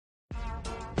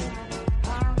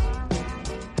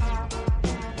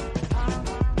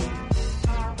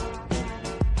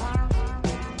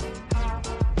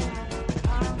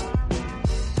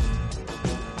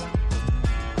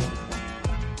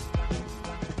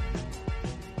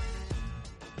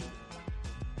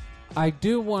I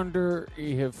do wonder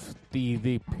if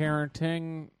the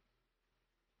parenting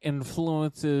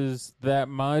influences that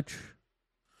much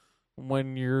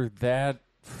when you're that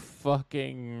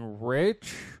fucking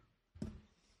rich.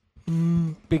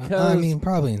 Because I mean,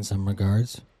 probably in some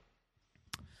regards.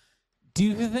 do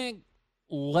you think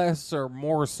less or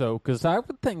more so? Because I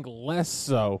would think less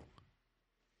so.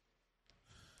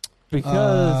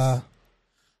 Because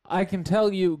I can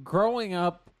tell you, growing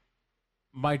up,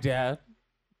 my dad,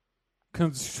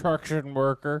 construction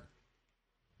worker,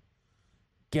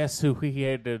 guess who he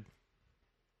hated?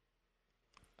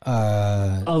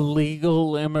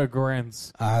 Illegal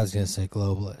immigrants. I was gonna say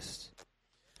globalist.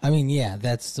 I mean, yeah,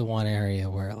 that's the one area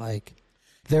where like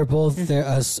they're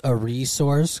a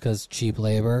resource because cheap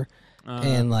labor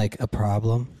and like a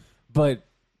problem. But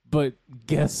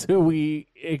guess who we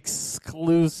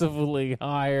exclusively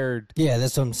hired? Yeah,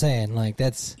 that's what I'm saying. Like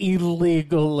that's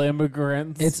illegal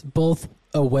immigrants. It's both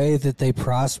a way that they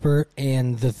prosper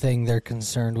and the thing they're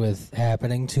concerned with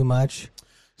happening too much.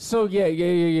 So yeah.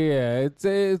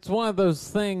 It's one of those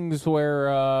things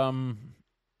where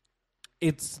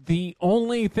it's the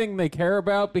only thing they care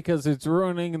about because it's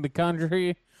ruining the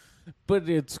country, but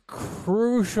it's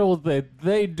crucial that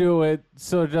they do it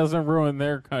so it doesn't ruin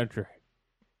their country.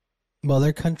 Well,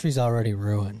 their country's already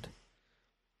ruined.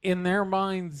 In their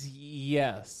minds,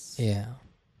 yes. Yeah.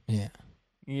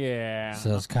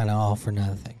 So it's kind of all for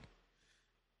nothing.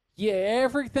 Yeah,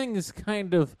 everything is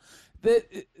kind of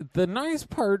the nice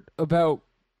part about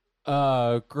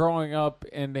growing up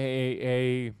in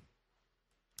a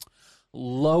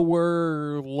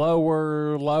lower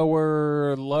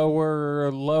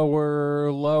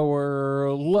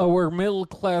middle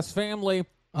class family.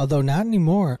 Although not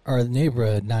anymore, or the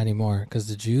neighborhood not anymore, because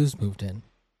the Jews moved in.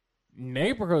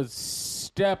 Neighborhood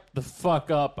stepped the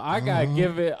fuck up. I gotta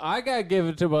give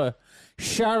it to a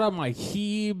shout out my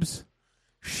Hebes.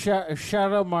 Shout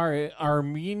out my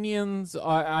Armenians.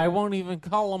 I won't even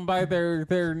call them by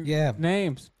their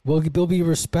names. We'll be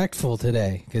respectful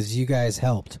today because you guys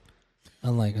helped,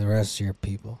 unlike the rest of your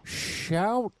people.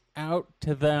 Shout out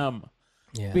to them,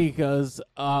 yeah, because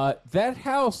that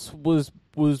house was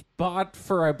bought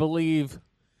for, I believe,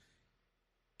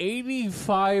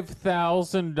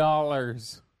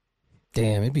 $85,000.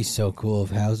 Damn, it'd be so cool if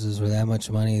houses were that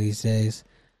much money these days.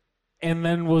 And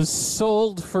then was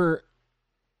sold for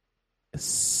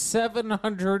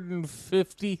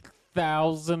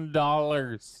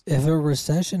 $750,000. If a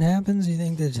recession happens, you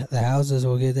think that the houses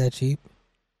will get that cheap?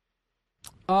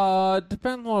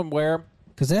 Depends on where.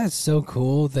 Because that's so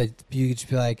cool that you could just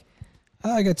be like,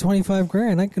 oh, I got 25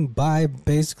 grand. I can buy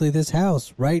basically this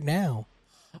house right now.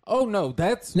 Oh, no,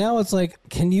 that's... Now it's like,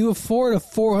 can you afford a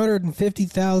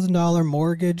 $450,000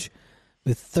 mortgage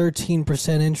with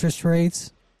 13% interest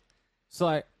rates? It's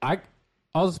like,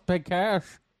 I'll just pay cash.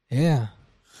 Yeah.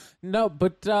 No,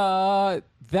 but that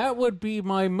would be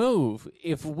my move.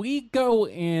 If we go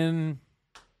in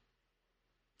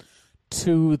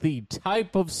to the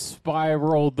type of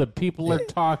spiral that people are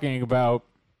talking about,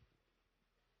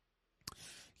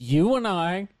 you and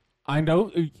I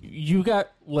know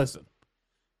listen,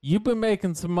 you've been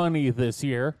making some money this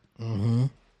year. Mm-hmm.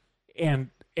 And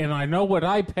I know what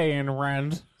I pay in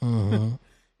rent. Mm-hmm.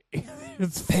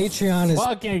 It's Patreon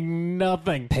fucking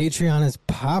nothing. Patreon is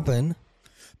popping.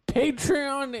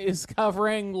 Patreon is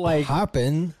covering like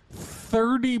popping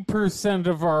 30%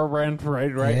 of our rent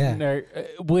right now,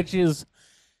 which is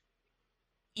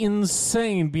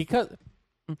insane because...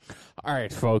 All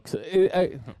right, folks. We've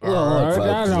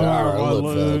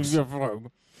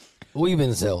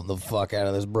been selling the fuck out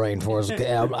of this brain force.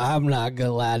 I'm not going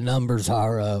to lie. Numbers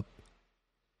are up.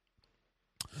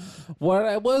 What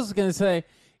I was going to say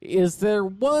is there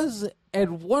was at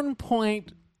one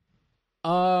point,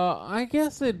 I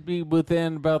guess it'd be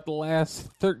within about the last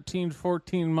 13,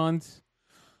 14 months,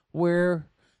 where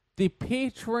the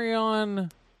Patreon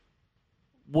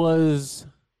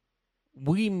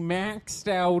we maxed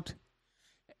out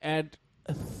at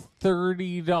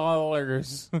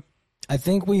 $30. I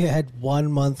think we had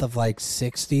 1 month of like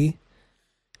 60.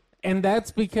 And that's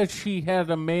because she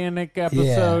had a manic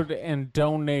episode and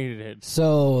donated.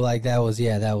 So, like, that was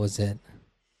it.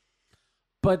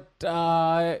 But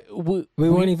we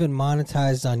weren't even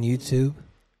monetized on YouTube.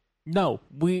 No,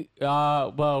 we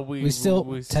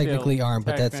still technically aren't,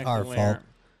 but that's our fault.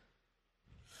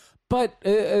 But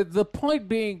the point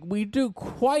being, we do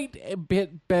quite a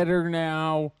bit better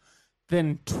now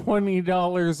than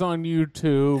 $20 on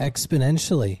YouTube.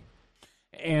 Exponentially.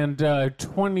 And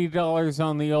 $20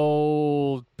 on the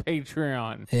old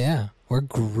Patreon. Yeah, we're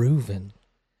grooving.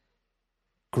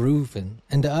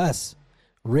 And to us,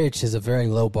 rich is a very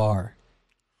low bar.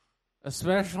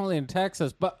 especially in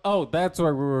Texas. But, that's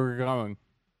where we were going.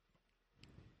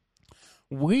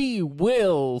 We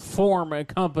will form a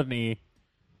company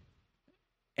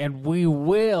and we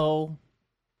will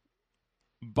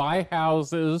buy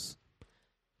houses.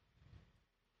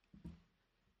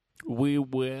 We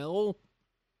will.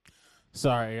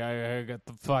 Sorry, I got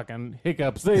the fucking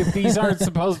hiccups. These aren't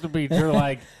supposed to be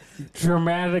dramatic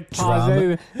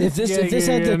pause. If this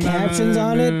had the captions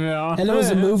on it, and it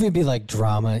was a movie, it'd be like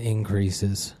drama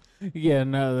increases. Yeah,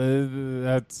 no,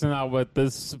 that's not what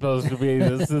this is supposed to be.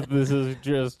 This is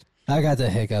just. I got the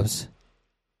hiccups.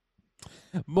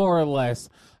 More or less.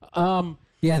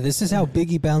 Yeah, this is how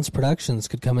Biggie Bounce Productions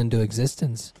could come into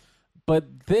existence.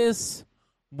 But this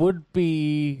would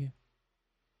be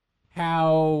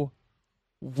how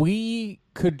we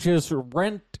could just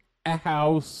rent a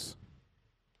house,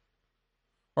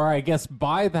 or I guess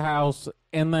buy the house,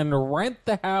 and then rent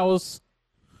the house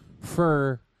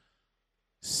for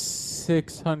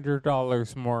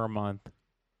 $600 more a month.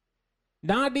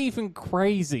 Not even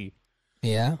crazy.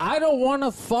 Yeah. I don't want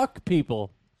to fuck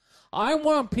people. I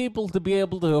want people to be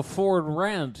able to afford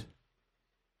rent.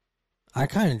 I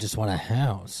kind of just want a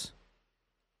house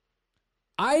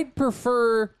I'd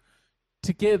prefer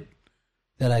to get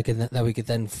that we could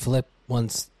then flip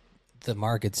once the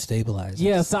market stabilizes.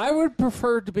 Yes, I would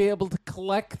prefer to be able to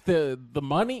collect the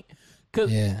money.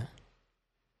 'Cause Yeah.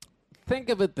 think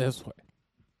of it this way.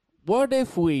 What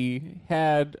if we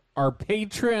had our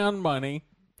Patreon money?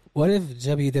 What if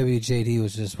WWJD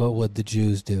was just what would the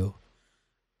Jews do?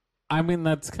 I mean,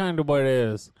 that's kind of what it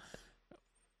is.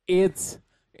 It's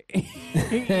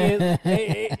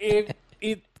it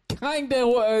kind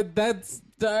of that's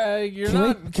you're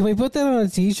not. Can we put that on a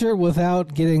T-shirt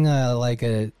without getting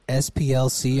a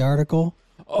SPLC article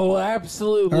Oh,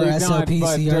 absolutely or not.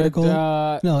 SLPC But, article?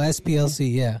 No,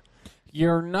 SPLC. Yeah.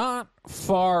 you're not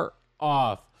far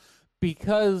off,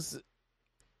 because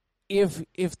if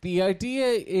the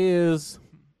idea is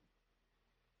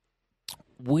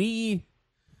we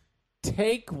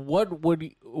take what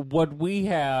we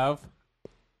have,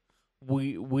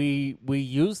 we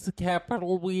use the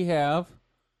capital we have,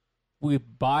 we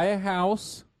buy a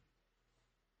house,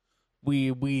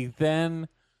 we then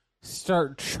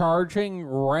start charging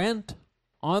rent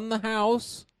on the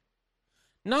house.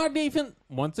 Not even,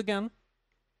 once again,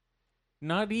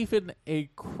 not even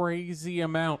a crazy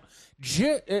amount.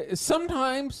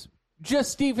 Sometimes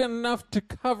just even enough to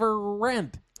cover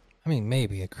rent. I mean,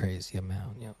 maybe a crazy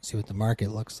amount. See what the market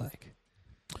looks like.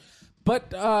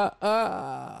 But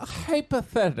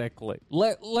hypothetically,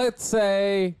 let's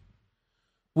say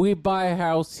we buy a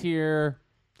house here,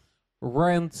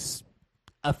 rents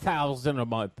 $1,000 a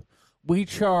month. We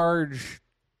charge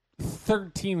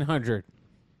 $1,300.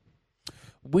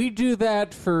 We do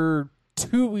that for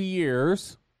 2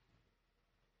 years,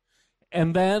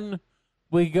 and then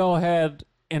we go ahead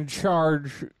and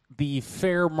charge the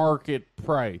fair market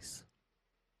price.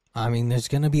 I mean, there's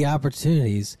going to be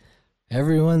opportunities.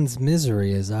 Everyone's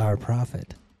misery is our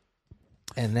profit.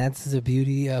 And that's the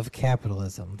beauty of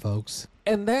capitalism, folks.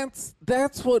 And that's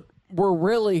what we're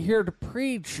really here to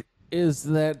preach, is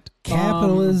that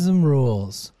Capitalism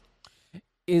rules.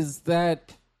 Is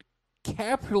that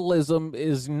capitalism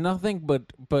is nothing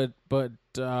but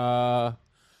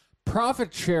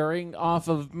profit sharing off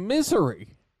of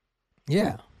misery.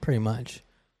 Yeah, pretty much.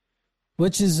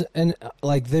 Which is, and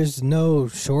there's no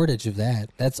shortage of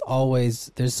that.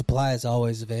 There's supply is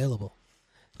always available.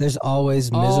 There's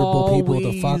always miserable people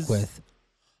to fuck with.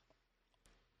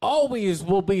 Always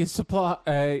will be a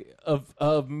supply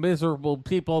of miserable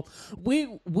people.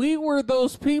 We were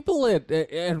those people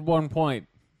at one point.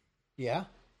 Yeah.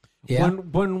 Yeah.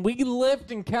 When we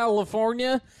lived in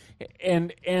California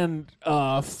and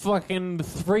fucking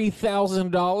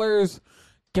 $3,000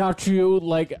 got you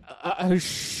like a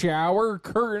shower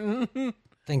curtain.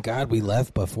 Thank God we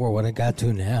left before what it got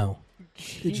to now.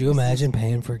 Jesus. Could you imagine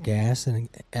paying for gas in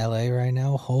LA right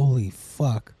now? Holy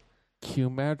fuck. Can you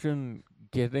imagine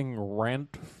getting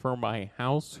rent for my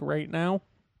house right now?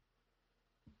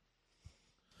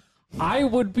 I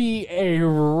would be a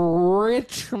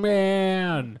rich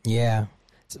man. Yeah.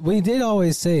 We did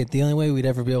always say it. The only way we'd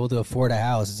ever be able to afford a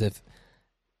house is if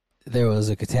there was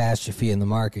a catastrophe and the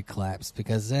market collapsed,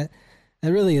 because that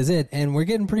really is it. And we're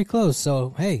getting pretty close.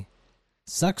 So, hey,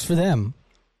 sucks for them.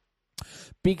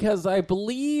 Because I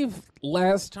believe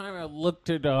last time I looked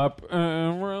it up,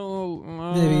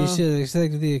 Maybe you should have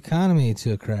expected the economy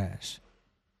to crash.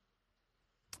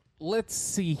 Let's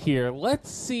see here.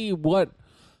 Let's see what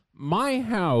my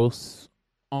house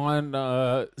on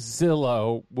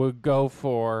Zillow would go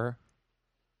for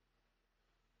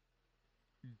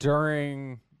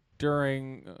during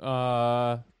during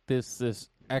this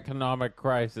economic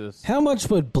crisis. How much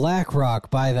would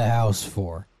BlackRock buy the house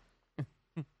for?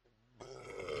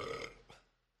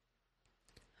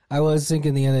 I was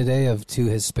thinking the other day of two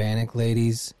Hispanic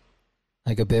ladies,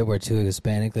 like a bit where two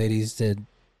Hispanic ladies did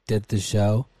the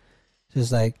show.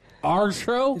 Just like Our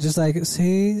show? Just like,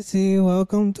 see,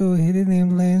 welcome to Hidden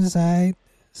in Plain Sight.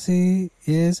 See,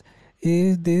 yes,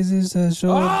 this is a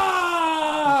show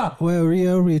where we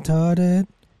are retarded.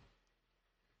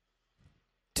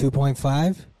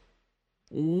 2.5?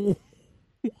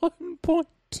 1.2.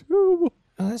 Oh,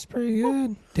 that's pretty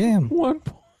good. Damn. 1.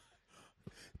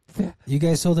 You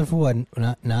guys sold it for what,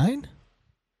 9?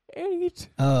 8.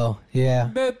 Oh,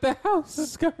 yeah. The house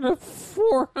has got a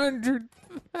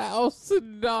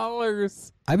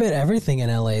 $400,000. I bet everything in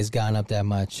LA has gone up that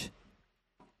much.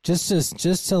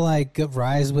 Just to like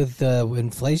rise with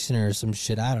inflation or some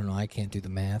shit. I don't know. I can't do the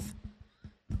math.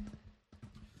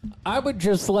 I would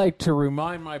just like to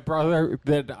remind my brother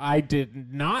that I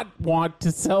did not want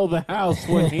to sell the house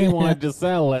when he wanted to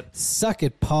sell it. Suck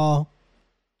it, Paul.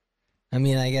 I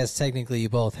mean, I guess technically you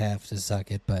both have to suck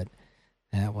it, but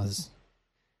that was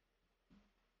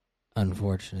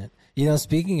unfortunate. You know,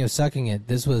 speaking of sucking it,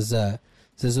 this was there.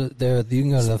 You can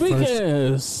go to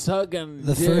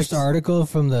the first article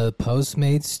from the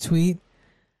Postmates tweet,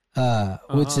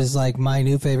 which is like my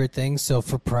new favorite thing. So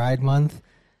for Pride Month,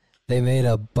 they made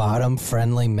a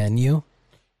bottom-friendly menu.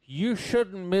 You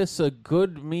shouldn't miss a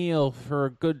good meal for a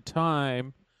good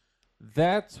time.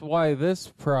 That's why this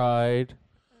Pride,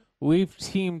 we've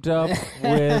teamed up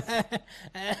with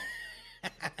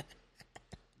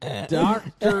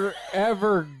Dr.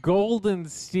 Ever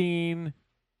Goldenstein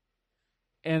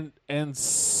and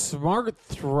Smart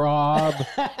Throb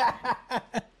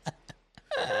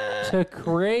to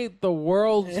create the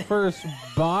world's first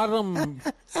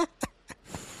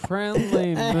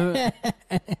bottom-friendly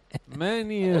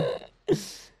menu.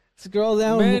 Scroll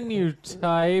down. Menu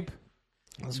type.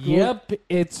 Yep,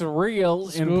 it's real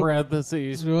in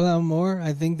parentheses. Scroll down more.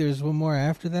 I think there's one more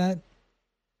after that.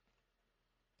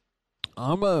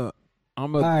 I'm a All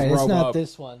right, throw it's not up.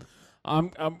 this one.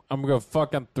 I'm gonna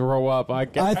fucking throw up. I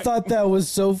thought that was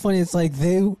so funny. It's like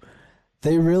they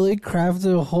really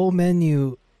crafted a whole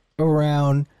menu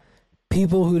around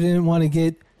people who didn't want to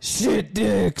get shit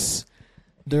dicks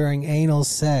during anal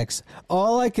sex.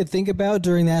 All I could think about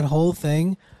during that whole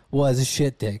thing was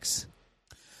shit dicks.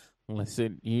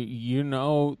 Listen, you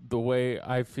know the way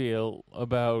I feel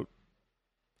about.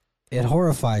 It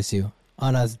horrifies you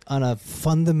on a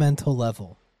fundamental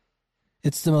level.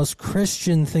 It's the most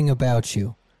Christian thing about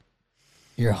you.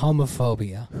 Your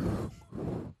homophobia.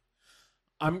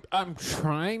 I'm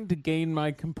trying to gain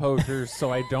my composure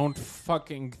so I don't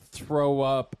fucking throw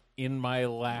up in my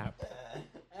lap.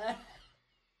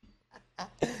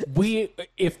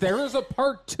 If there is a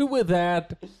part 2 of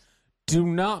that, do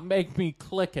not make me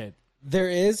click it. There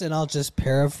is, and I'll just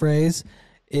paraphrase.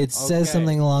 It says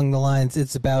something along the lines,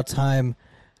 it's about time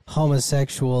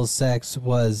homosexual sex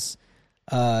was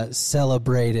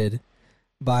celebrated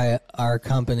by our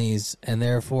companies, and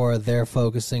therefore they're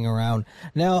focusing around.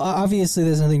 Now, obviously,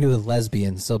 there's nothing to do with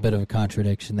lesbians, so a bit of a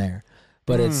contradiction there.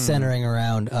 But it's centering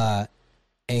around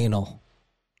anal.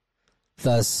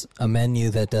 Thus, a menu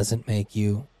that doesn't make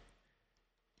you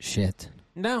shit.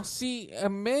 Now, see, a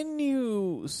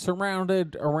menu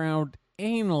surrounded around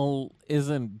anal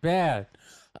isn't bad.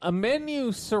 A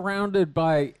menu surrounded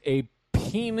by a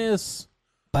penis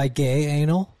By gay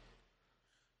anal?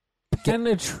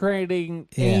 penetrating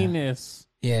anus,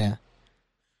 Yeah.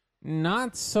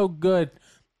 not so good.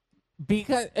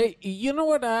 Because you know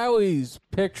what I always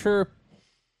picture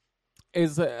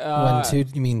is You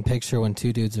mean picture when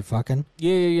two dudes are fucking?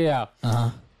 yeah.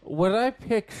 Uh-huh. What I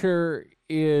picture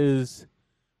is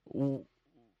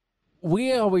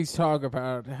we always talk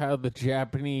about how the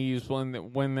Japanese,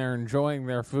 when they're enjoying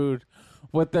their food,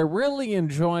 what they're really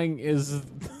enjoying is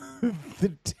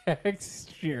the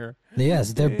texture.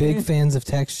 Yes, they're big fans of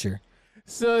texture.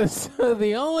 So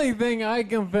the only thing I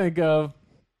can think of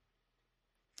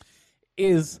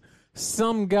is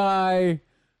some guy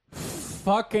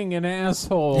fucking an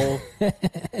asshole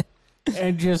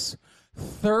and just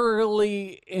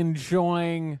thoroughly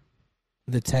enjoying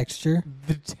The texture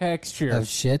the texture of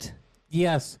shit?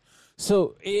 Yes.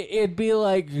 So it'd be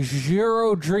like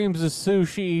Jiro dreams of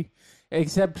sushi,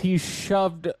 except he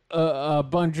shoved a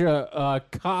bunch of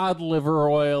cod liver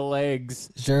oil eggs.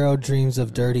 Zero dreams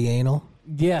of dirty anal?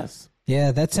 Yes.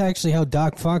 Yeah, that's actually how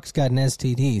Doc Fox got an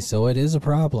STD, so it is a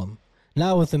problem.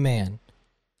 Not with a man.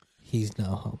 He's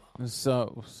no homo.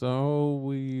 So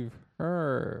we've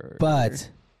heard. But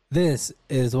this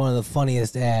is one of the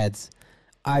funniest ads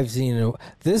I've seen it.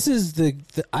 This is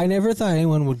I never thought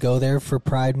anyone would go there for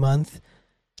Pride Month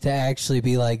to actually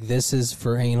be like, this is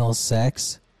for anal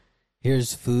sex.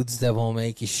 Here's foods that won't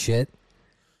make you shit.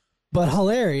 But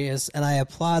hilarious, and I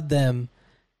applaud them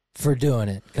for doing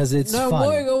it because it's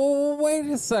funny. Wait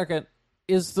a second.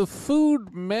 Is the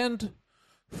food meant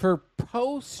for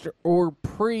post or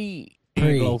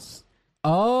pre-anals?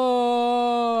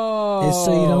 Oh. It's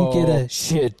so you don't get a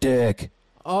shit dick.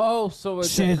 Oh, so it's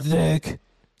Shit dick.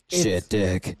 Shit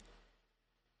dick.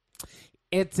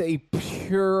 It's a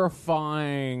purifying.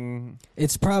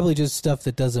 It's probably just stuff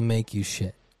that doesn't make you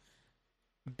shit.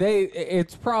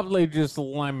 It's probably just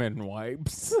lemon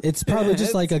wipes. It's probably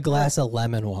just like a glass of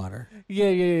lemon water.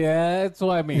 Yeah. That's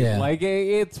what I mean. Yeah. Like,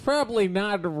 it's probably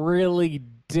not really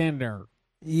dinner.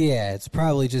 Yeah, it's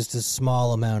probably just a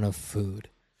small amount of food.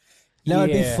 Now,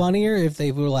 it'd be funnier if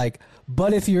they were like,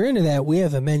 but if you're into that, we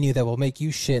have a menu that will make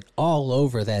you shit all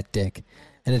over that dick.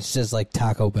 And it's just like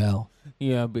Taco Bell.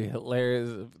 Yeah, it'd be hilarious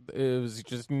if it was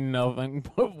just nothing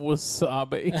but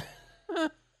wasabi.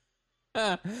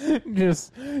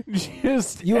 just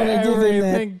You wanna give him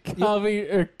everything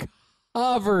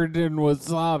covered in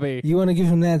wasabi. You want to give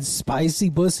him that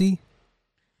spicy pussy?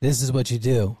 This is what you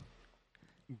do.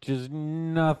 Just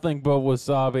nothing but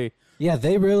wasabi. Yeah,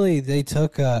 they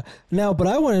took now, but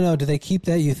I want to know, do they keep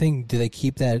that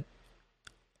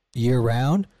year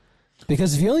round?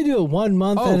 Because if you only do it 1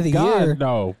 month out of the year,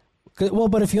 no. Well,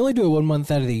 but if you only do it 1 month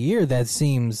out of the year, that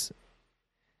seems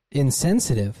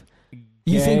insensitive.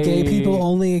 You think gay people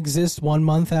only exist 1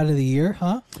 month out of the year,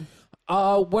 huh?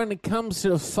 When it comes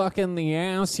to fucking the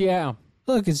ass, yeah.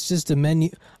 Look, it's just a menu.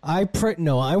 I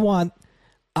want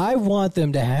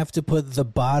them to have to put the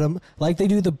bottom, like they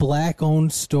do the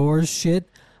black-owned stores shit.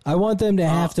 I want them to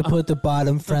have to put the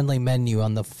bottom-friendly menu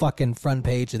on the fucking front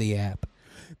page of the app.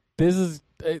 This is,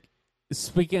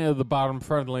 speaking of the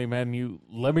bottom-friendly menu,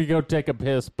 let me go take a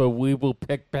piss, but we will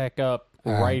pick back up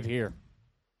right here.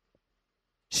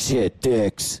 Shit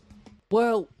dicks.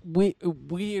 Well, we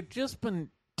had just been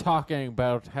talking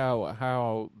about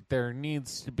how there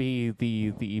needs to be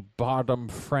the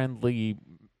bottom-friendly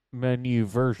menu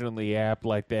version of the app,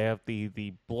 like they have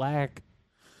the black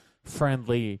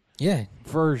friendly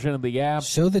version of the app.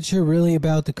 Show that you're really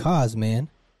about the cause, man.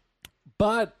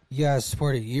 But you gotta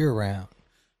support it year round.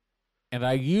 And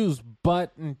I use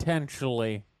 "but"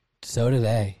 intentionally. So do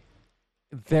they.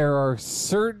 There are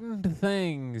certain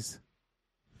things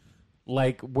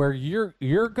like where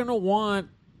you're gonna want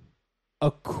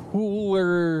a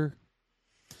cooler.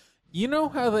 You know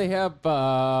how they have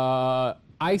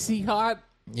icy hot?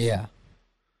 Yeah.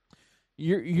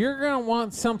 You're gonna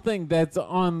want something that's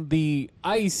on the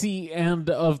icy end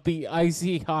of the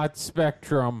icy hot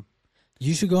spectrum.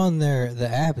 You should go on the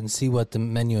app and see what the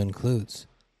menu includes.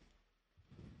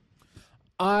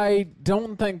 I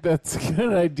don't think that's a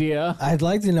good idea. I'd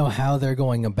like to know how they're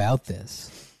going about this.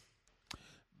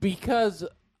 Because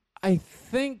I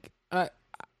think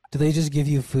do they just give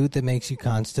you food that makes you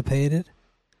constipated?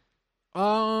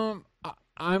 I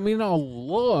mean, I'll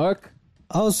look.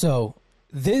 Also,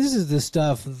 this is the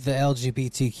stuff the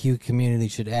LGBTQ community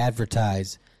should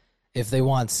advertise if they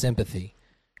want sympathy.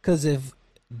 Because if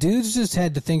dudes just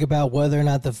had to think about whether or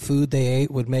not the food they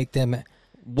ate would make them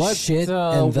shit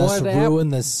and thus ruin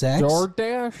the sex.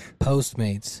 DoorDash?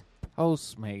 Postmates.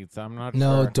 Postmates, I'm not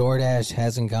No, sure. DoorDash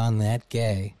hasn't gone that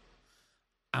gay.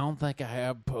 I don't think I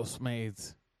have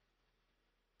Postmates.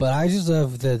 But I just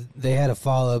love that they had a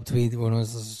follow-up tweet when it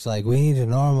was just like, we need to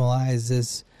normalize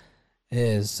this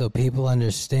so people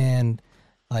understand,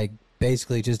 like,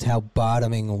 basically just how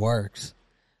bottoming works.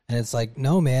 And it's like,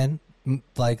 no, man.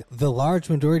 Like, the large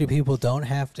majority of people don't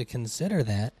have to consider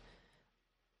that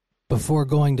before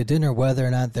going to dinner, whether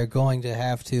or not they're going to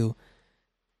have to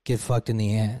get fucked in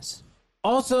the ass.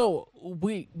 Also,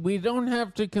 we don't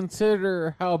have to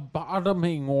consider how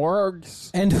bottoming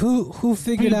works. And who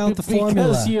figured out the formula?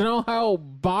 Because you know how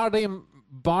bottoming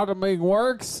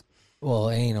works? Well,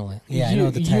 anally. Yeah, I know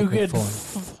the technical You get form.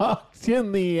 fucked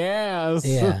in the ass.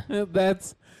 Yeah.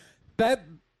 That's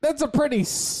a pretty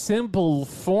simple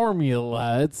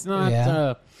formula. It's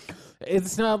not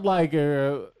it's not like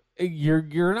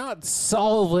you're not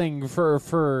solving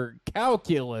for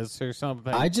calculus or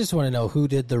something. I just want to know who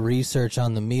did the research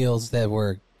on the meals that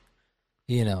were,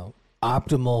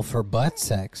 optimal for butt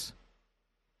sex.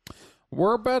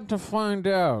 We're about to find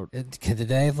out. Did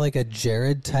they have like a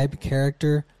Jared type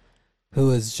character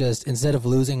who is just, instead of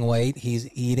losing weight, he's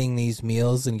eating these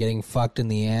meals and getting fucked in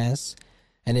the ass?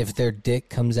 And if their dick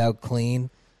comes out clean,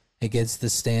 it gets the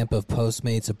stamp of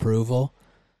Postmates approval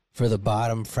for the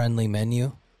bottom friendly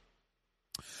menu?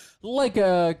 Like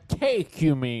a cake,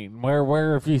 you mean?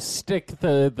 Where if you stick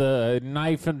the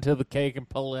knife into the cake and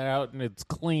pull it out and it's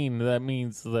clean, that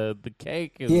means the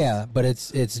cake is... Yeah, but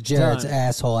it's Jared's done.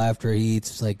 asshole after he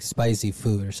eats like spicy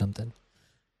food or something.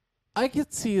 I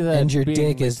could see that. And your being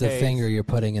dick is the case. finger you're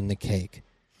putting in the cake.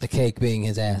 The cake being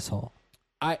his asshole.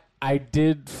 I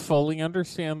did fully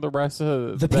understand the rest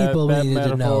of The that, people that needed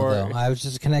metaphor. to know, though. I was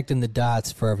just connecting the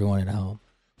dots for everyone at home.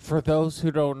 For those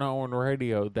who don't know on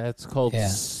radio, that's called Yeah.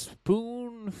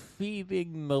 spoon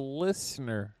feeding the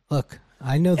listener. Look,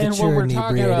 I know that And when you're we're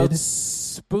talking about inebriated.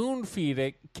 spoon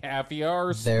feeding,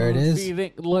 caviar, There it spoon is.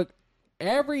 feeding, look,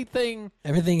 everything.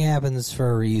 Everything happens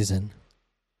for a reason.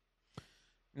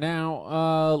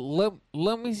 Now,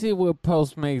 let me see what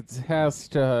Postmates has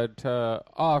to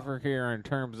offer here in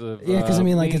terms of Yeah, 'cause I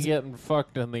mean, like, me it's- getting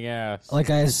fucked in the ass. Like,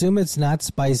 I assume it's not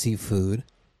spicy food.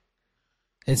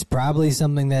 It's probably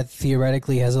something that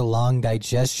theoretically has a long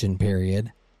digestion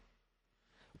period.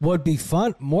 What'd be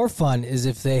more fun is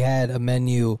if they had a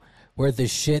menu where the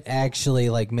shit actually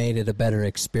like made it a better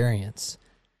experience.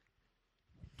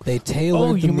 They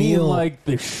tailored the you meal mean like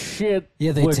the shit?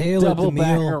 Yeah, they would tailored the double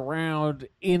back meal- around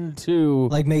into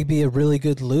like maybe a really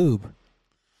good lube.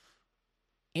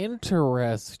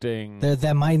 interesting.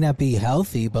 That might not be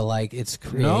healthy, but like it's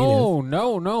creative.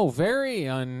 No, very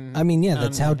I mean, yeah,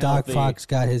 that's how Doc unhealthy. Fox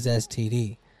got his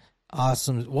STD.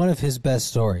 Awesome, one of his best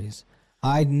stories.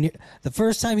 The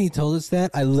first time he told us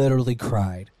that, I literally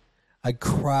cried. I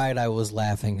cried. I was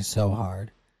laughing so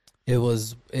hard.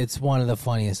 It's one of the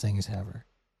funniest things ever,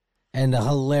 and a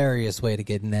hilarious way to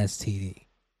get an STD.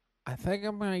 I think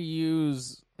I'm gonna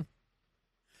use.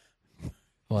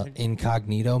 Well,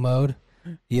 incognito mode.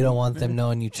 You don't want them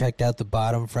knowing you checked out the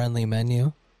bottom friendly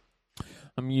menu.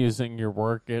 I'm using your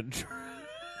work address.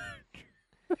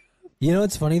 You know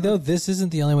what's funny though? This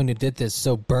isn't the only one who did this.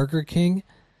 So Burger King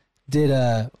did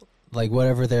like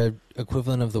whatever their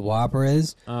equivalent of the Whopper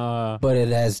is, but it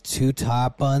has 2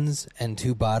 top buns and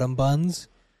 2 bottom buns.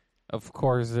 Of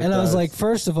course, And I was like,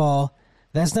 first of all,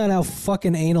 that's not how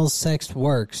fucking anal sex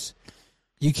works.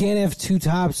 You can't have 2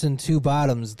 tops and 2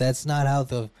 bottoms. That's not how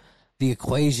the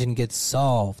equation gets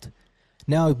solved.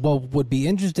 Now, what would be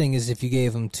interesting is if you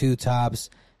gave them 2 tops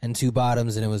and 2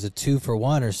 bottoms and it was a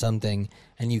 2-for-1 or something,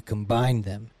 and you combined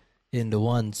them into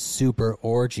one super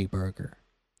orgy burger.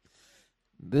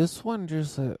 this one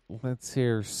just let's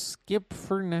hear skip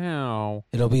for now.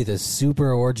 It'll be the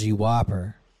super orgy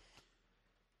Whopper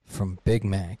from Big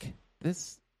Mac.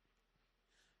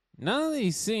 None of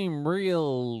these seem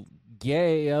real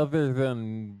gay, other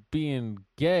than being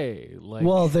gay. Like,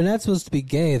 Well, they're not supposed to be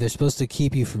gay. They're supposed to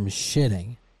keep you from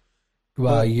shitting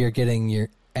while you're getting your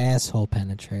asshole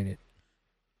penetrated.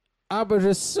 I would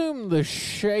assume the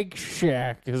Shake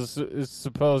Shack is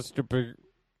supposed to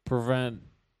prevent.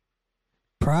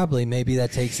 Probably, maybe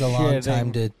that takes a long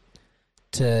time Shitting.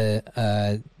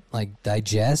 to like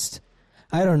digest.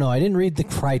 I don't know. I didn't read the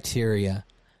criteria.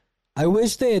 I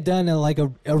wish they had done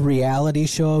a reality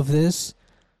show of this,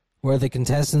 where the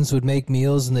contestants would make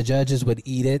meals and the judges would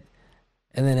eat it,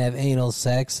 and then have anal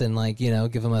sex and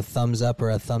give them a thumbs up or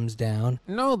a thumbs down.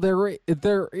 No, there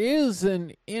is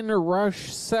an In a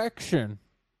Rush section.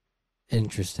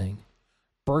 Interesting.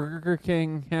 Burger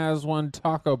King has one.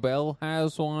 Taco Bell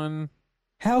has one.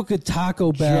 How could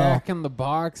Taco Bell? Jack in the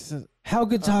Box. How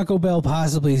could Taco Bell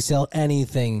possibly sell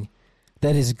anything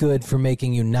that is good for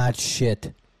making you not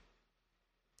shit?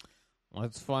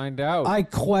 Let's find out. I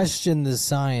question the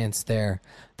science there.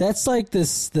 That's like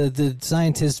this the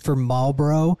scientist for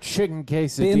Marlboro Chicken being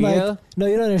quesadilla. like, no,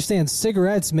 you don't understand.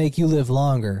 Cigarettes make you live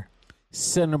longer.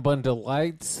 Cinnabon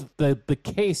Delights. The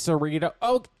quesarito.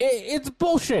 Oh, it's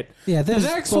bullshit. Yeah, The there's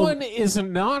next one is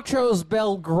Nachos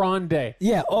Bel Grande.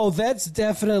 Yeah, that's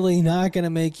definitely not going to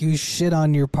make you shit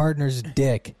on your partner's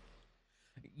dick.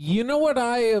 You know what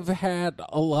I have had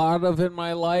a lot of in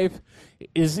my life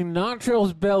is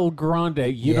Nachos Bel Grande.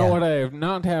 You know Yeah. what I have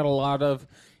not had a lot of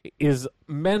is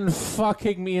men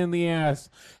fucking me in the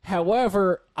ass.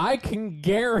 However, I can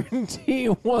guarantee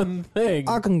one thing.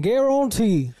 I can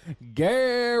guarantee.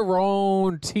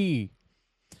 Guarantee.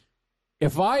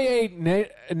 If I ate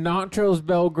Nachos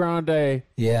Bel Grande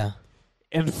Yeah.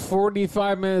 and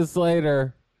 45 minutes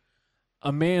later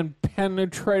a man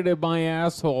penetrated my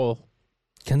asshole,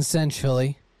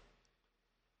 Consensually.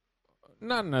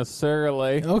 not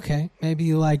necessarily. Okay, maybe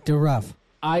you liked it rough.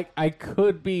 I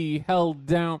could be held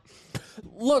down.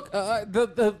 Look,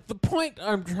 the point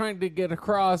I'm trying to get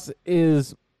across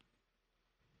is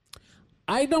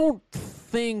I don't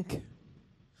think,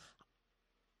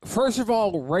 first of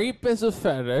all, rape is a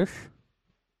fetish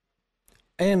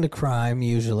And a crime,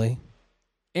 usually.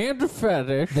 and a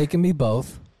fetish. They can be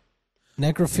both.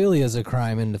 Necrophilia is a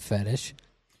crime in the fetish.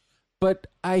 But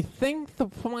I think the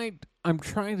point I'm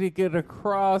trying to get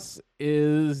across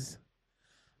is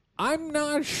I'm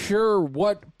not sure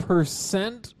what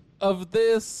percent of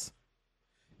this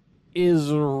is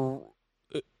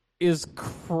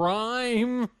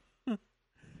crime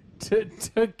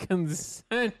to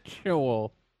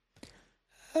consensual.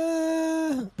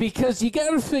 Because you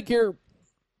got to figure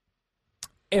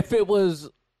if it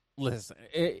was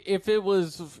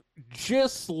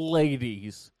just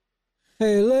ladies,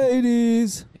 hey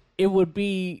ladies, it would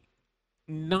be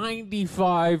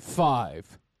 95-5.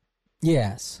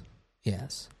 Yes.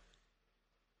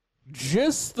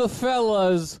 Just the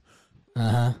fellas,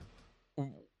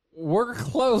 we're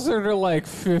closer to like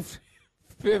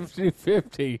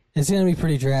 50-50. It's gonna be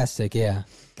pretty drastic, yeah.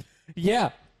 Yeah.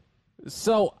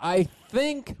 So I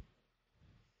think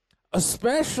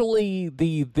especially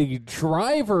the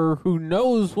driver who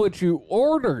knows what you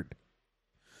ordered.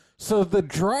 So the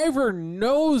driver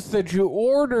knows that you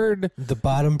ordered The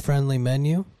bottom-friendly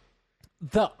menu,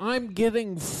 the I'm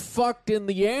getting fucked in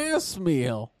the ass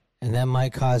meal. and that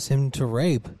might cause him to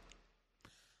rape.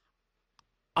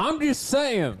 I'm just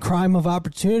saying. Crime of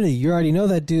opportunity. You already know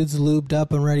that dude's lubed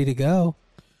up and ready to go.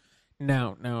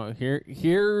 Now,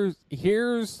 here's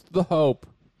the hope.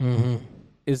 Mm-hmm.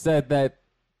 Is that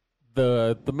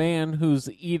the man who's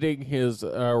eating his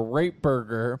rape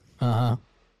burger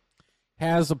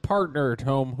has a partner at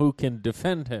home who can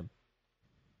defend him,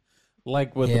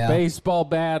 like with a baseball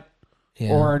bat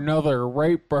or another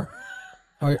rape burger,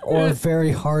 or a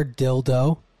very hard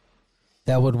dildo.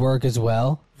 That would work as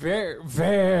well. Very,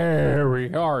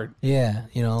 very hard. Yeah,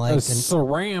 like a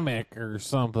ceramic or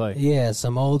something. Yeah,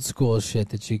 some old school shit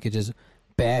that you could just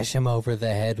bash him over the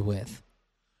head with.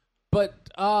 But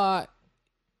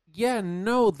yeah,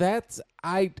 no, that's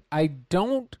I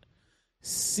don't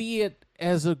see it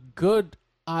as a good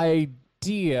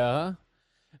idea.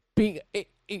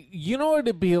 You know what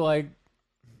it'd be like?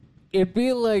 It'd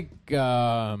be like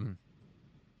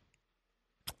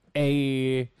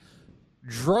a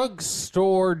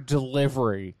drugstore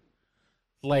delivery,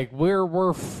 like where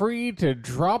we're free to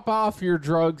drop off your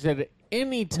drugs at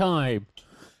any time,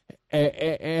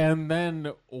 and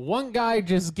then one guy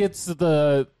just gets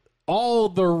all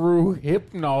the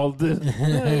Rohypnol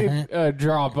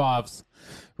drop offs,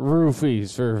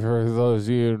 roofies for those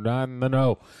of you not in the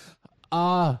know.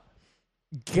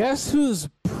 Guess who's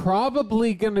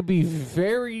probably going to be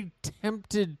very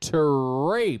tempted to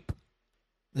rape?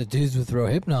 The dudes with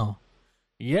Rohypnol.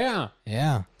 Yeah.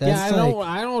 That's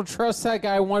I don't trust that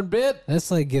guy one bit.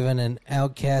 That's like giving an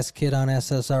outcast kid on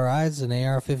SSRIs an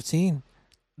AR-15.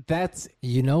 That's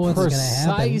what's going to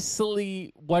happen.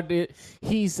 Precisely what it.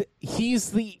 He's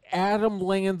the Adam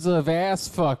Lanza of ass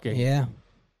fucking. Yeah,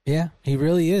 he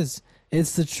really is.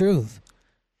 It's the truth.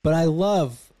 But I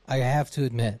have to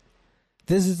admit,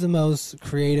 this is the most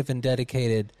creative and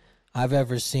dedicated I've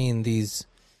ever seen these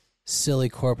silly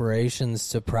corporations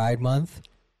to Pride Month.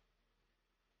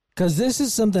 Because this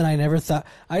is something I never thought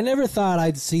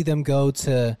I'd see them go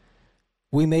to.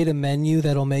 We made a menu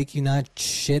that'll make you not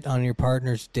shit on your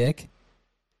partner's dick.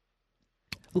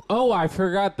 Oh, I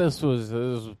forgot this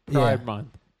was Pride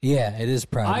Month. Yeah, it is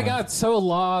Pride Month. I got so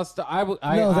lost.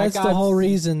 That's the whole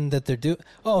reason that they're doing.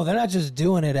 Oh, they're not just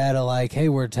doing it out of like, hey,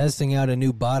 we're testing out a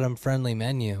new bottom-friendly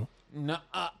menu. No,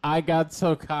 I got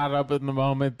so caught up in the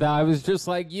moment that I was just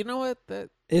like, you know what? That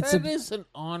is an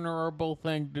honorable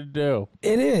thing to do.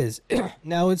 It is.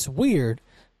 Now, it's weird,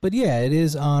 but yeah, it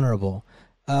is honorable.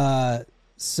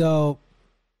 So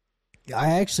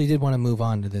I actually did want to move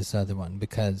on to this other one,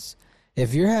 because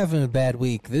if you're having a bad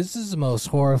week, this is the most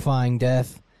horrifying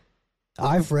death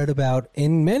I've read about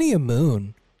in many a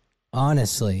moon,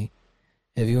 honestly,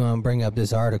 if you want to bring up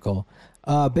this article.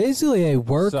 Basically, a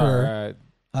worker... Sorry,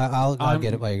 I'll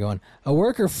get it while you're going. A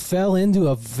worker fell into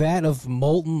a vat of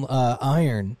molten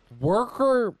iron.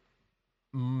 Worker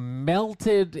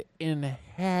melted in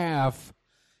half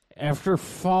after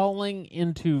falling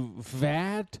into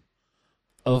vat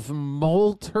of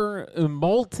molten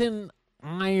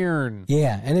iron.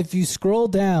 Yeah, and if you scroll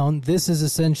down, this is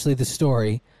essentially the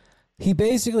story. He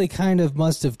basically kind of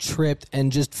must have tripped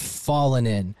and just fallen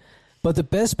in. But the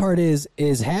best part is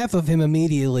half of him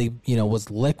immediately,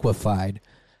 was liquefied.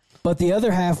 But the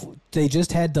other half, they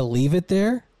just had to leave it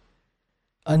there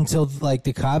until, like,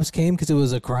 the cops came because it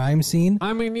was a crime scene.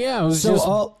 I mean, yeah, it was just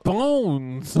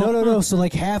bones. No. So,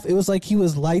 like, it was like he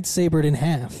was lightsabered in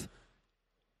half.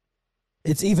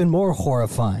 It's even more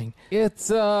horrifying. It's,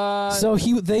 So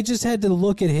they just had to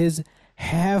look at his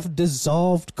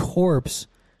half-dissolved corpse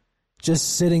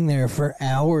just sitting there for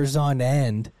hours on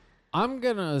end I'm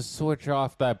gonna switch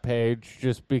off that page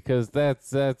just because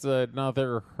that's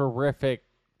another horrific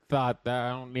thought that I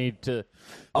don't need to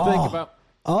think about.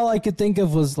 All I could think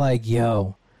of was like,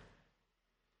 yo,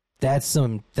 that's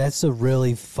a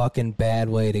really fucking bad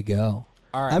way to go.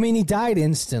 All right. I mean, he died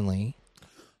instantly.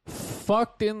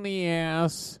 Fucked in the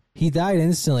ass. He died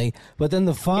instantly, but then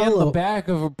the In follow the back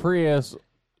of a Prius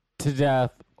to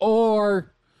death,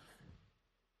 or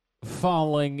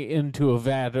falling into a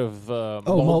vat of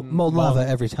molten lava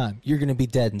every time. You're gonna be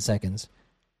dead in seconds.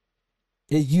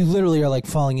 You literally are like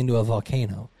falling into a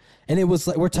volcano, and it was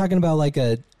like we're talking about like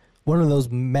one of those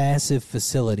massive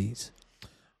facilities.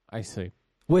 I see.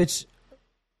 Which,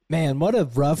 man, what a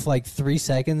rough like 3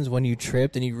 seconds when you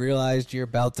tripped and you realized you're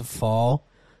about to fall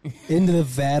into the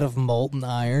vat of molten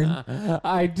iron.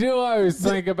 I do always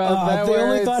think about that. The where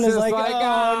only it's thought is just like,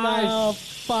 oh no,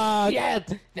 fuck.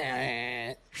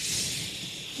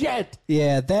 Shit.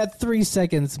 Yeah, that 3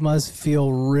 seconds must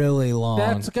feel really long.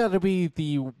 That's got to be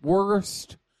the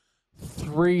worst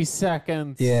 3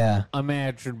 seconds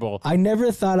imaginable. I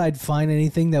never thought I'd find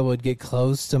anything that would get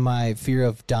close to my fear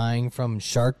of dying from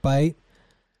shark bite.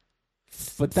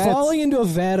 But falling into a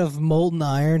vat of molten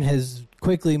iron has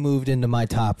quickly moved into my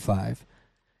top 5.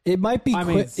 It might be quick. I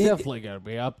mean, it's definitely going to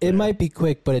be up there. It might be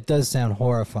quick, but it does sound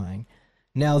horrifying.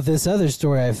 Now, this other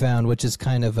story I found, which is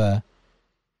kind of a...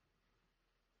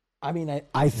 I mean,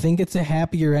 I think it's a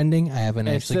happier ending. I haven't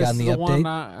actually gotten the update. One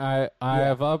I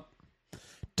have up.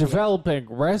 Developing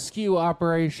rescue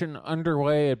operation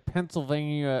underway at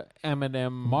Pennsylvania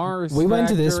M&M Mars We went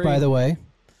to this, factory. by the way.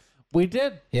 We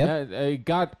did. Yep. I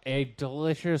got a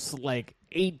delicious, like,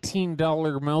 $18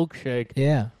 milkshake.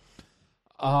 Yeah.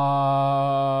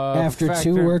 After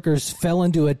 2 workers fell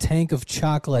into a tank of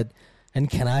chocolate and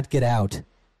cannot get out.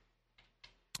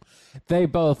 They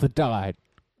both died.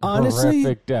 Honestly,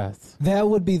 horrific deaths. That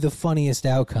would be the funniest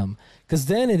outcome. Because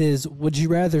then it is, would you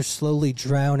rather slowly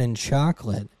drown in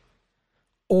chocolate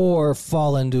or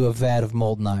fall into a vat of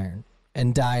molten iron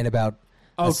and die in about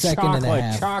a second and a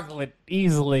half? Chocolate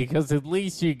easily, because at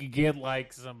least you could get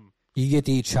like some... You get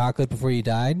to eat chocolate before you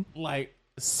died? Like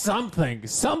something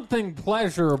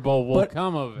pleasurable will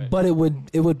come of it. But it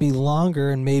would be longer,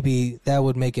 and maybe that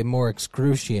would make it more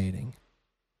excruciating.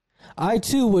 I,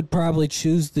 too, would probably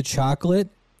choose the chocolate,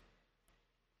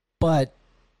 but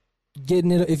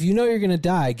getting it, if you know you're going to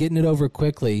die, getting it over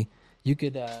quickly, you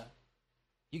could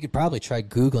probably try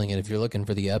Googling it if you're looking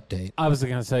for the update. I was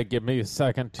going to say, give me a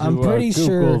second to I'm pretty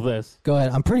Google sure, this. Go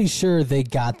ahead. I'm pretty sure they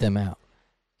got them out.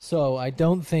 So I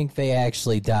don't think they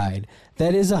actually died.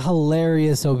 That is a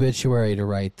hilarious obituary to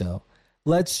write, though.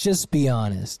 Let's just be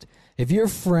honest. If your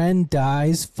friend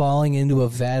dies falling into a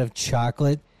vat of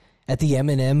chocolate at the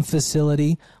M&M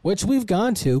facility, which we've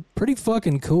gone to, pretty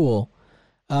fucking cool.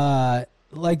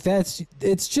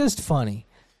 It's just funny.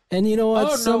 And you know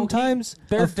what? Sometimes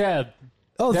they're dead.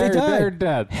 Oh, they died. They're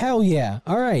dead. Hell yeah.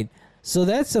 All right. So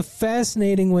that's a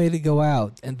fascinating way to go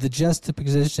out, and the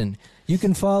juxtaposition. You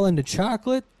can fall into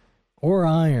chocolate or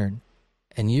iron,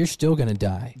 and you're still going to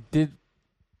die.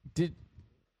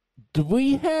 Do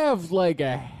we have like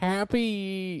a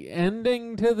happy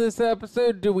ending to this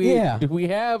episode? Do we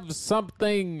have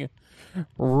something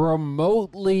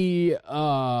remotely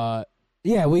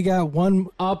yeah, we got one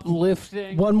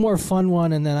uplifting, one more fun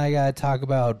one, and then I got to talk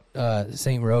about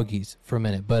St. Rogies for a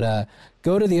minute. But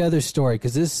go to the other story,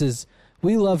 because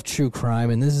we love true crime,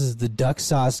 and this is the Duck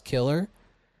Sauce Killer.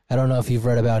 I don't know if you've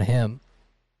read about him.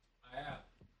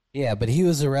 Yeah, but he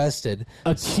was arrested.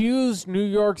 Accused New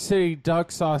York City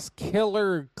duck sauce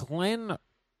killer Glenn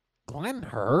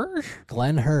Hirsch?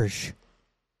 Glenn Hirsch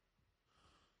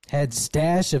had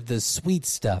stash of the sweet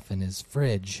stuff in his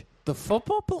fridge. The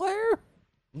football player?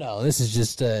 No, this is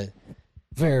just a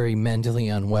very mentally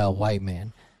unwell white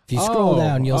man. If you scroll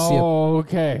down,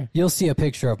 you'll see a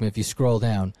picture of him if you scroll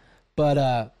down.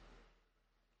 But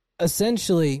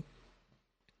essentially,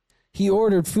 he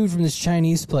ordered food from this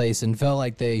Chinese place and felt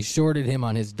like they shorted him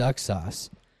on his duck sauce.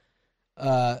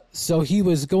 So he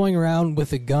was going around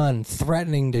with a gun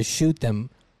threatening to shoot them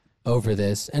over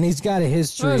this. And he's got a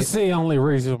history. That's the only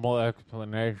reasonable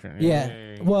explanation.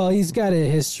 Yeah. Well, he's got a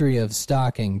history of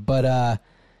stalking. But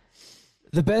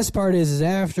the best part is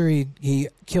after he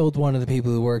killed one of the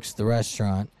people who works at the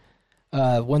restaurant,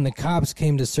 when the cops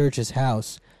came to search his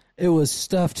house, it was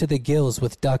stuffed to the gills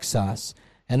with duck sauce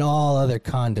and all other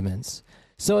condiments.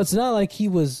 So it's not like he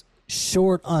was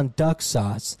short on duck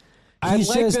sauce. I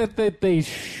like that they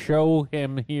show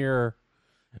him here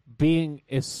being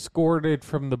escorted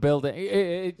from the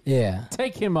building. Yeah.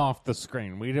 Take him off the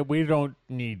screen. We don't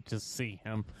need to see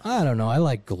him. I don't know. I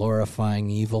like glorifying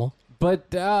evil.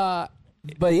 But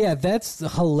But yeah, that's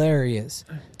hilarious.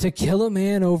 To kill a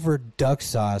man over duck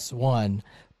sauce, one,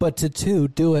 but to two,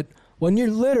 do it when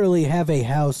you literally have a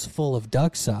house full of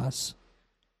duck sauce.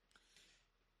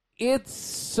 It's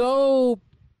so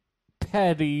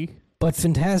petty. But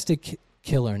fantastic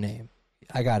killer name,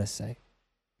 I gotta say.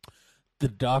 The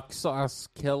duck sauce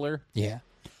killer. Yeah.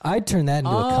 I'd turn that into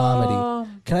a comedy.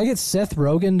 Can I get Seth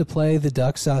Rogen to play the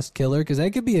duck sauce killer? Because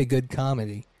that could be a good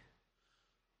comedy.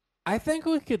 I think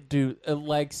we could do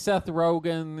like Seth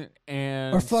Rogen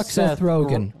and Or fuck Seth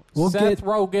Rogen. Seth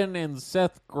Rogen and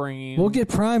Seth Green. We'll get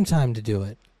Primetime to do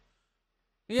it.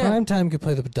 Yeah. Primetime could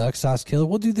play the duck sauce killer.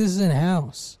 We'll do this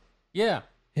in-house. Yeah.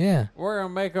 Yeah. We're going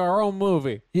to make our own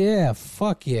movie. Yeah,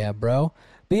 fuck yeah, bro.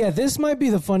 But yeah, this might be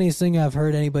the funniest thing I've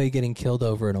heard anybody getting killed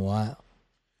over in a while.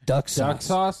 Duck sauce. Duck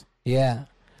sauce? Yeah.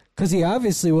 Because he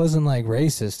obviously wasn't like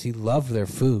racist. He loved their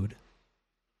food.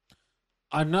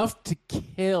 Enough to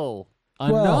kill.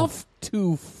 Well, Enough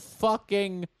to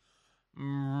fucking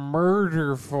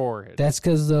murder for it. That's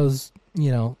because those,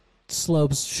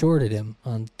 slopes shorted him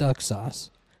on duck sauce.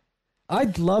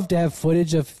 I'd love to have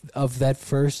footage of that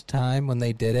first time when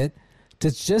they did it,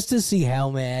 just to see how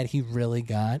mad he really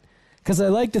got. Because I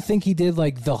like to think he did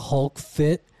like the Hulk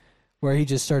fit, where he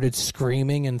just started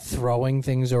screaming and throwing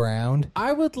things around.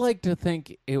 I would like to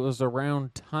think it was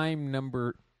around time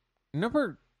number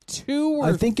 2 or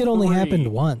I think it only 3. happened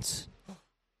once.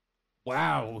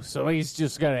 Wow, so he's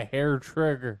just got a hair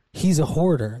trigger. He's a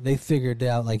hoarder. They figured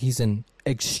out like he's an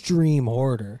extreme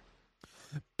hoarder.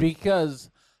 Because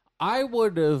I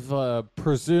would have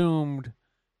presumed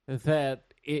that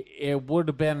it would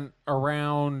have been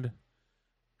around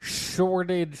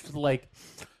shortage, like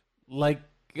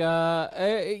you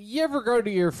ever go to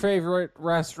your favorite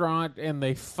restaurant and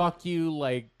they fuck you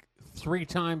like 3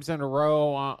 times in a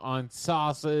row on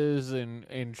sauces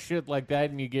and shit like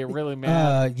that, and you get really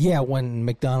mad? Yeah, when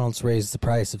McDonald's raised the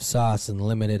price of sauce and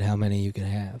limited how many you could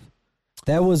have.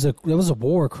 That was a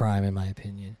war crime, in my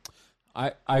opinion.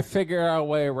 I figure out a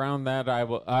way around that.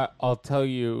 I'll tell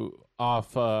you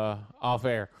off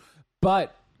air.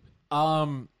 But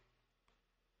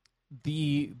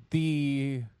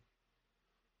the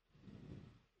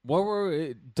what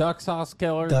were duck sauce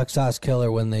killer? Duck sauce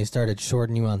killer when they started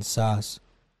shorting you on sauce.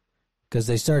 Because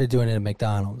they started doing it at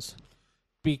McDonald's.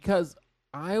 Because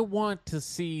I want to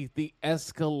see the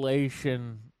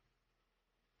escalation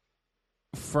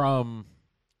from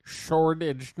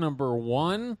shortage number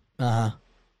 1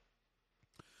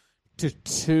 to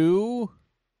 2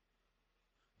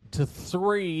 to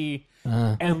 3,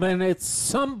 and then at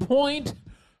some point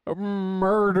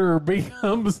murder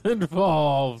becomes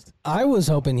involved. I was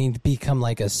hoping he'd become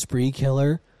like a spree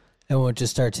killer and would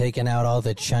just start taking out all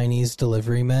the Chinese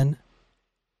delivery men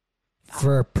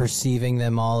for perceiving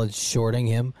them all as shorting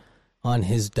him on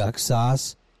his duck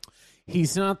sauce.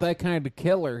 He's not that kind of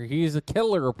killer. He's a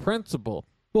killer of principle.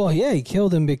 Well, yeah, he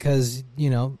killed him because,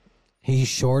 he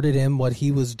shorted him what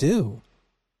he was due.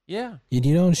 Yeah.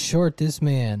 You don't short this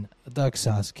man, a duck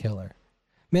sauce killer.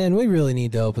 Man, we really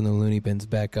need to open the loony bins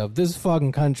back up. This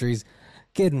fucking country's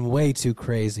getting way too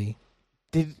crazy.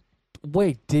 Did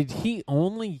he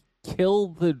only kill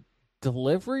the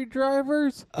delivery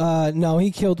drivers? No,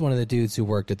 he killed one of the dudes who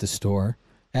worked at the store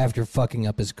after fucking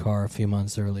up his car a few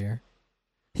months earlier.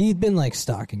 He'd been,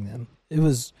 stalking them. It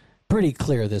was pretty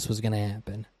clear this was going to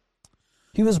happen.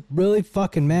 He was really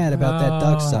fucking mad about that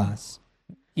duck sauce.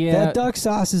 Yeah. That duck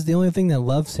sauce is the only thing that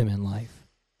loves him in life.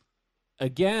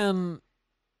 Again,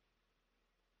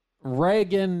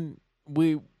 Reagan,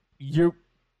 you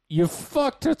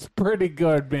fucked us pretty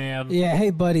good, man. Yeah,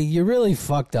 hey, buddy, you really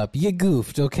fucked up. You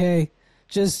goofed, okay?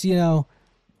 Just,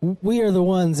 we are the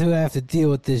ones who have to deal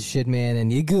with this shit, man,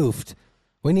 and you goofed.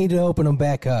 We need to open them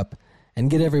back up and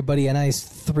get everybody a nice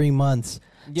 3 months.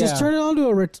 Yeah. Just turn it on to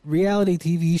a reality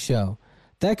TV show.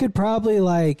 That could probably,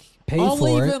 pay I'll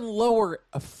for it. even lower.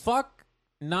 Fuck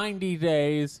 90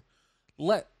 days.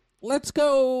 Let's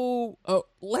go.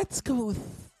 Let's go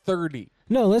 30.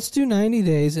 No, let's do 90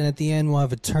 days, and at the end we'll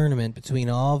have a tournament between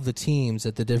all of the teams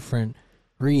at the different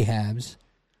rehabs,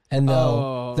 and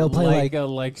they'll play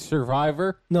like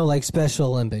Survivor. No, like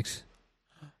Special Olympics.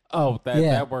 Oh,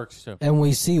 that works too. And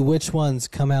we see which ones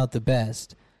come out the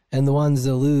best, and the ones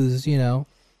that lose,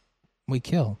 we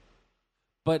kill.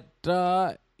 But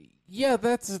yeah,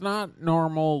 that's not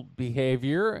normal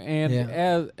behavior, and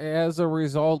as a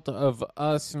result of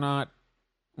us not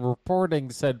reporting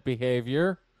said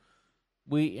behavior,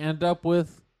 we end up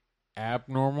with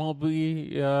abnormal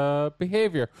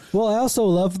behavior. Well, I also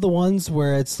love the ones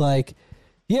where it's like,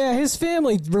 yeah, his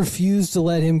family refused to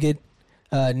let him get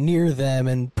near them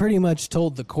and pretty much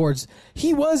told the courts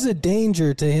he was a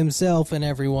danger to himself and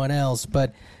everyone else.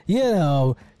 But,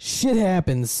 shit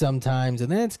happens sometimes,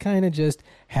 and that's kind of just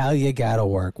how you got to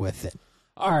work with it.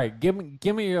 All right, give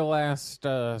me your last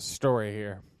story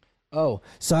here. Oh,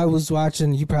 so I was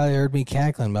watching, you probably heard me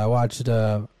cackling, but I watched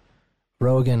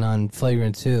Rogan on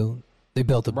Flagrant 2. They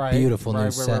built a beautiful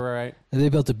new set. Right. They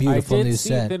built a beautiful new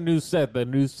set. I did see the new set. The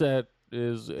new set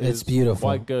is beautiful.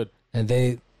 Quite good. And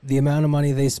the amount of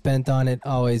money they spent on it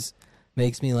always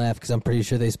makes me laugh because I'm pretty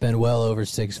sure they spent well over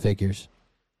six figures.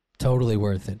 Totally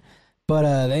worth it.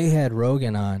 But they had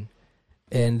Rogan on,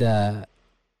 and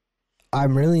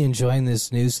I'm really enjoying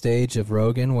this new stage of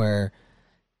Rogan where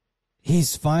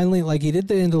he's finally, like, he did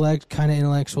the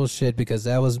intellectual shit because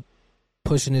that was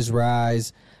pushing his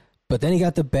rise, but then he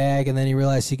got the bag, and then he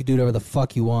realized he could do whatever the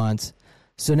fuck he wants.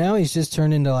 So now he's just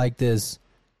turned into, like, this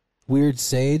weird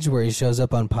sage where he shows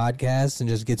up on podcasts and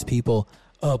just gets people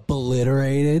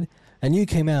obliterated. And you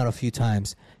came out a few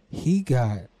times. He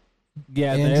got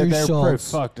Andrew they're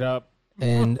Schultz pretty fucked up.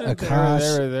 and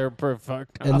Akash they're pretty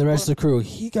fucked up. and the rest of the crew.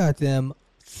 He got them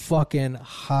fucking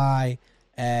high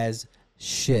as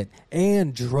shit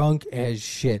and drunk as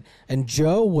shit. And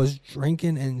Joe was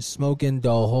drinking and smoking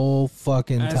the whole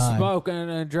fucking time. Smoking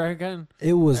and drinking.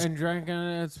 It was and drinking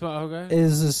and smoking. It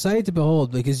is a sight to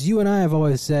behold because you and I have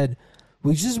always said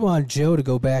we just want Joe to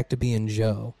go back to being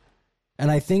Joe. And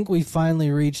I think we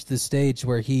finally reached the stage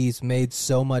where he's made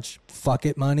so much fuck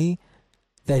it money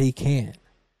that he can.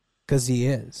 Because he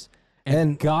is.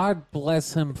 And God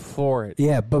bless him for it.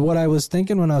 Yeah, but what I was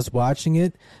thinking when I was watching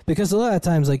it, because a lot of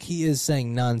times, like, he is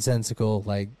saying nonsensical,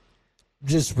 like,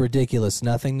 just ridiculous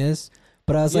nothingness.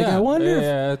 But I was like, I wonder if...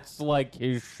 Yeah, it's like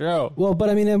his show. Well, but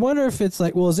I mean, I wonder if it's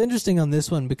like... Well, it's interesting on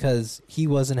this one because he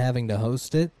wasn't having to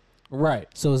host it. Right.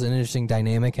 So it was an interesting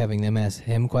dynamic having them ask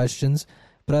him questions.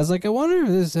 But I was like, I wonder if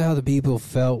this is how the people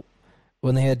felt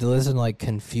when they had to listen to, like,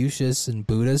 Confucius and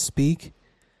Buddha speak.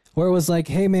 Where it was like,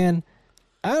 hey, man...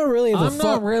 I don't really have I'm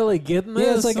not really getting this.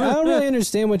 Yeah, it's like, I don't really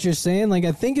understand what you're saying. Like,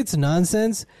 I think it's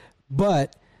nonsense,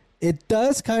 but it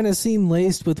does kind of seem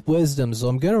laced with wisdom, so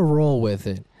I'm going to roll with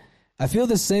it. I feel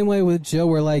the same way with Joe,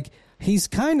 where, like, he's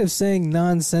kind of saying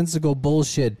nonsensical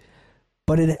bullshit,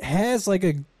 but it has, like,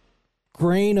 a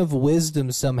grain of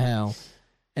wisdom somehow.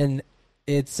 And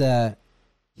it's, I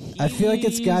feel like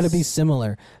it's got to be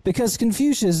similar. Because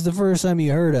Confucius, the first time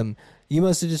you heard him, you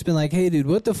must have just been like, hey, dude,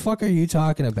 what the fuck are you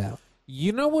talking about?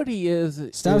 You know what he is?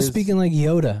 Stop speaking like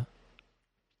Yoda.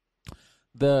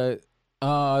 The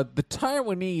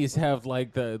Taiwanese have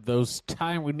like those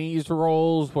Taiwanese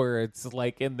rolls where it's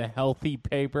like in the healthy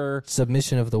paper.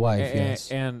 Submission of the wife,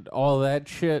 yes. And all that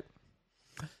shit.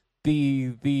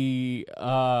 The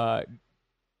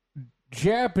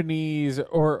Japanese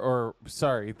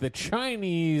the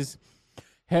Chinese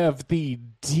have the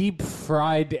deep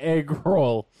fried egg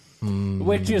roll,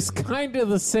 which is kind of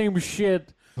the same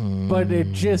shit. But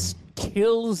it just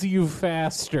kills you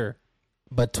faster.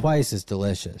 But twice as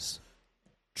delicious.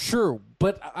 True,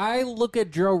 but I look at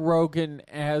Joe Rogan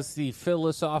as the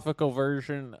philosophical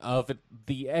version of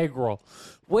the egg roll,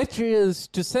 which is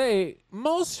to say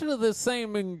most of the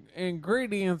same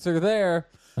ingredients are there,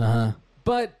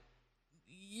 but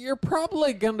you're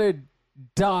probably going to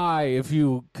die if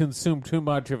you consume too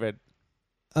much of it.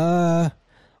 Well,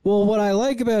 what I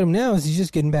like about him now is he's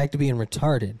just getting back to being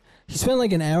retarded. He spent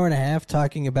like an hour and a half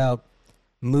talking about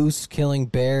moose killing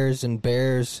bears and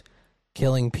bears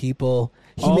killing people.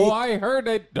 I heard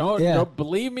it. Don't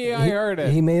believe me, I heard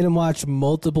it. He made him watch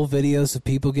multiple videos of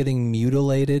people getting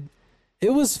mutilated.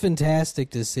 It was fantastic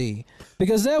to see.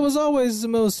 Because that was always the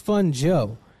most fun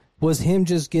Joe, was him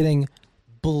just getting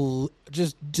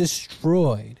just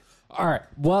destroyed. All right,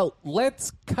 well,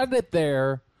 let's cut it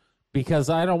there. Because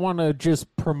I don't want to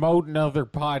just promote another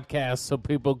podcast so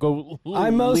people go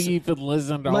leave and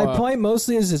listen to my point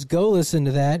mostly is just go listen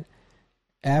to that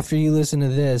after you listen to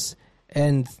this,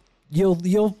 and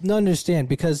you'll understand,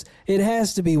 because it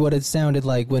has to be what it sounded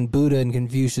like when Buddha and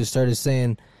Confucius started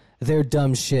saying their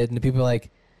dumb shit, and the people are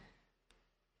like,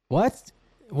 what?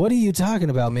 What are you talking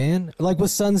about, man? Like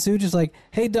with Sun Tzu, just like,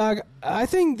 hey, dog, I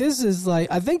think this is like,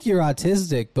 I think you're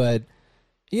autistic, but,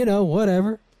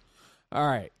 whatever. All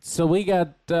right, so we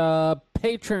got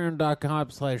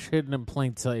patreon.com/hidden in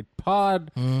plain sight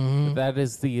pod. That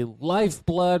is the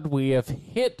lifeblood. We have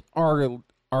hit our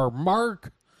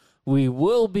mark. We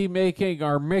will be making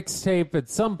our mixtape at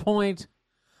some point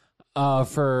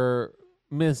for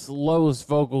Miss Lois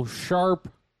Vogel Sharp.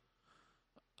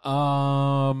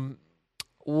 What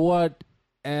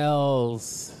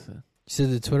else? You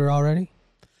said the Twitter already?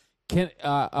 At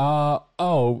At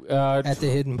the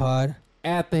Hidden Pod.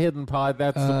 at the Hidden Pod.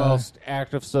 That's the most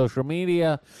active social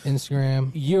media.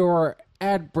 Instagram. You're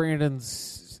at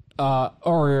Brandon's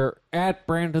or at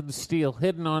Brandon Steele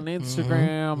Hidden on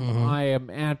Instagram. I am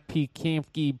at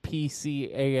PCamky,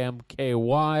 PCAMKY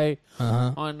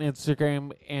on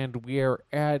Instagram, and we are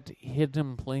at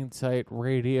Hidden Plain Sight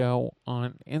Radio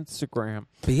on Instagram.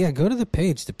 But yeah, go to the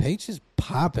page. The page is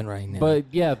popping right now. But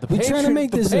yeah, the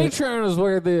Patreon is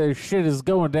where the shit is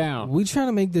going down. We trying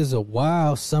to make this a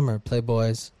wild summer,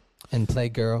 Playboys and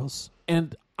Playgirls.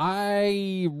 And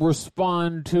I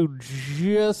respond to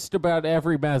just about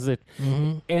every message.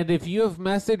 And if you have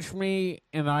messaged me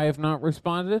and I have not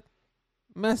responded,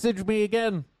 message me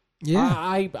again. Yeah.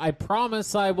 I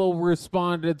promise I will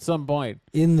respond at some point.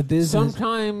 In the business.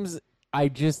 Sometimes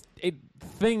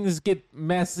things get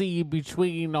messy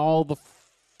between all the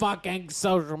fucking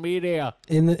social media.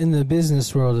 In the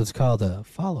business world, it's called a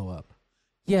follow-up.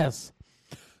 Yes.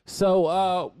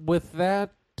 So with that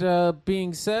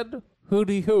being said,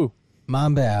 hooty hoo.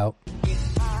 Mamba out.